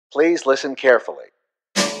Please listen carefully.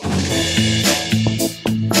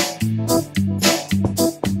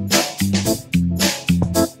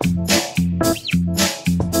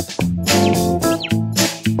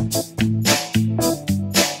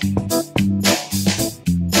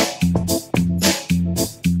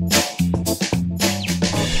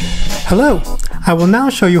 Hello! I will now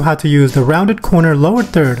show you how to use the rounded corner lower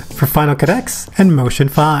third for Final Cut X and Motion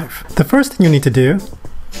 5. The first thing you need to do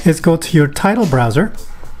is go to your title browser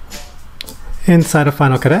inside of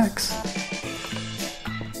Final Cut X.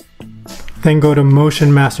 Then go to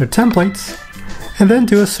Motion Master Templates and then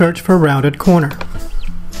do a search for rounded corner.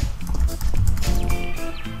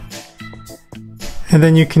 And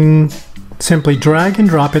then you can simply drag and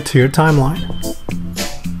drop it to your timeline.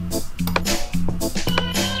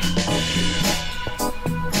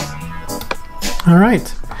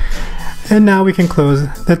 Alright, and now we can close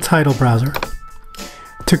the title browser.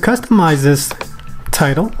 To customize this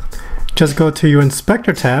title, just go to your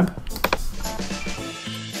Inspector tab,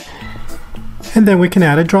 and then we can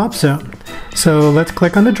add a drop zone. So let's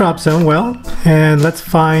click on the drop zone and let's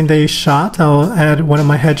find a shot. I'll add one of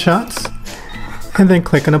my headshots, and then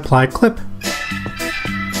click on Apply Clip.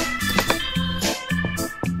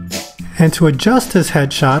 And to adjust this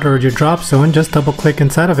headshot or your drop zone, just double click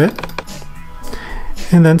inside of it,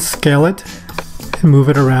 and then scale it and move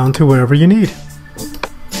it around to wherever you need.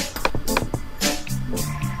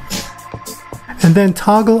 And then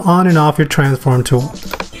toggle on and off your transform tool.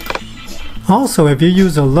 Also, if you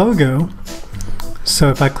use a logo, so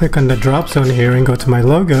if I click on the drop zone here and go to my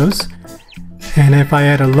logos, and if I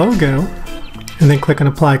add a logo and then click on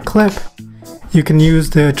Apply Clip, you can use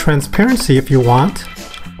the transparency if you want,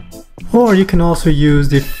 or you can also use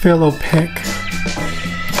the fill opaque.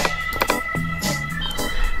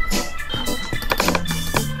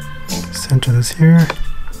 Center this here.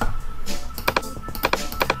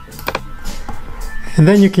 And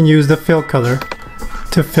then you can use the fill color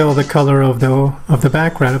to fill the color of the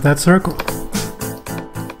background of that circle.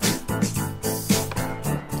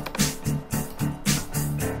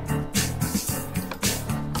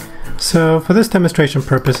 So for this demonstration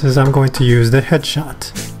purposes, I'm going to use the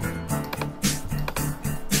headshot.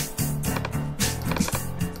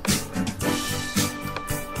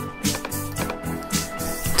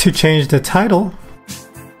 To change the title,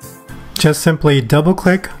 just simply double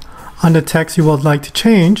click on the text you would like to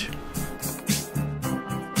change.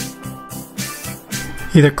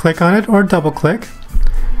 Either click on it or double click,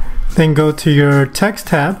 then go to your text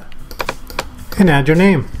tab and add your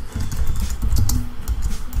name.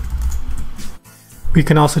 We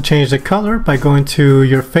can also change the color by going to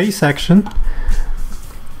your face section.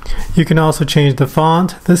 You can also change the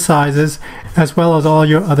font, the sizes, as well as all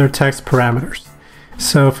your other text parameters.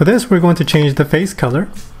 So for this, we're going to change the face color,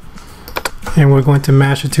 and we're going to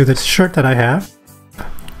match it to the shirt that I have.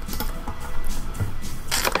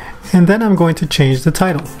 And then I'm going to change the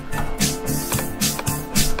title.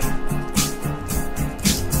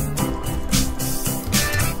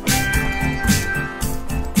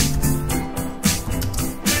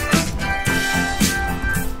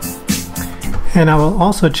 And I will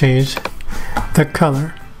also change the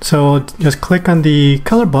color. So just click on the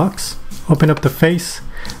color box, open up the face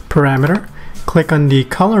parameter, click on the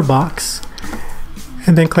color box,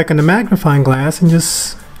 and then click on the magnifying glass and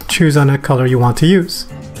just choose on a color you want to use.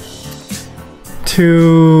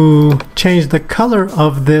 To change the color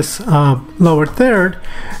of this lower third,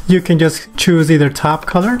 you can just choose either top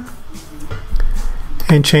color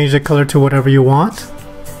and change the color to whatever you want.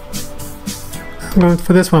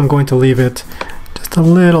 For this one, I'm going to leave it just a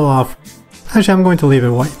little off. Actually, I'm going to leave it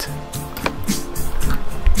white.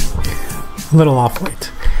 A little off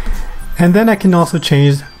white. And then I can also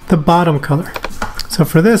change the bottom color. So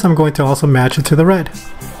for this, I'm going to also match it to the red.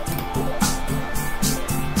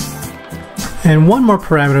 And one more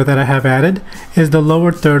parameter that I have added is the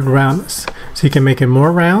lower third roundness. So you can make it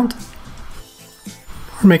more round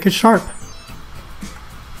or make it sharp.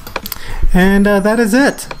 And that is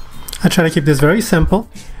it. I try to keep this very simple.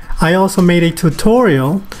 I also made a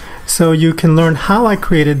tutorial so you can learn how I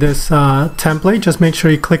created this template. Just make sure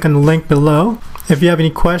you click on the link below. If you have any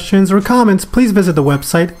questions or comments, please visit the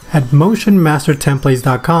website at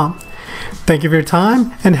motionmastertemplates.com. Thank you for your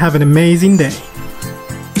time and have an amazing day.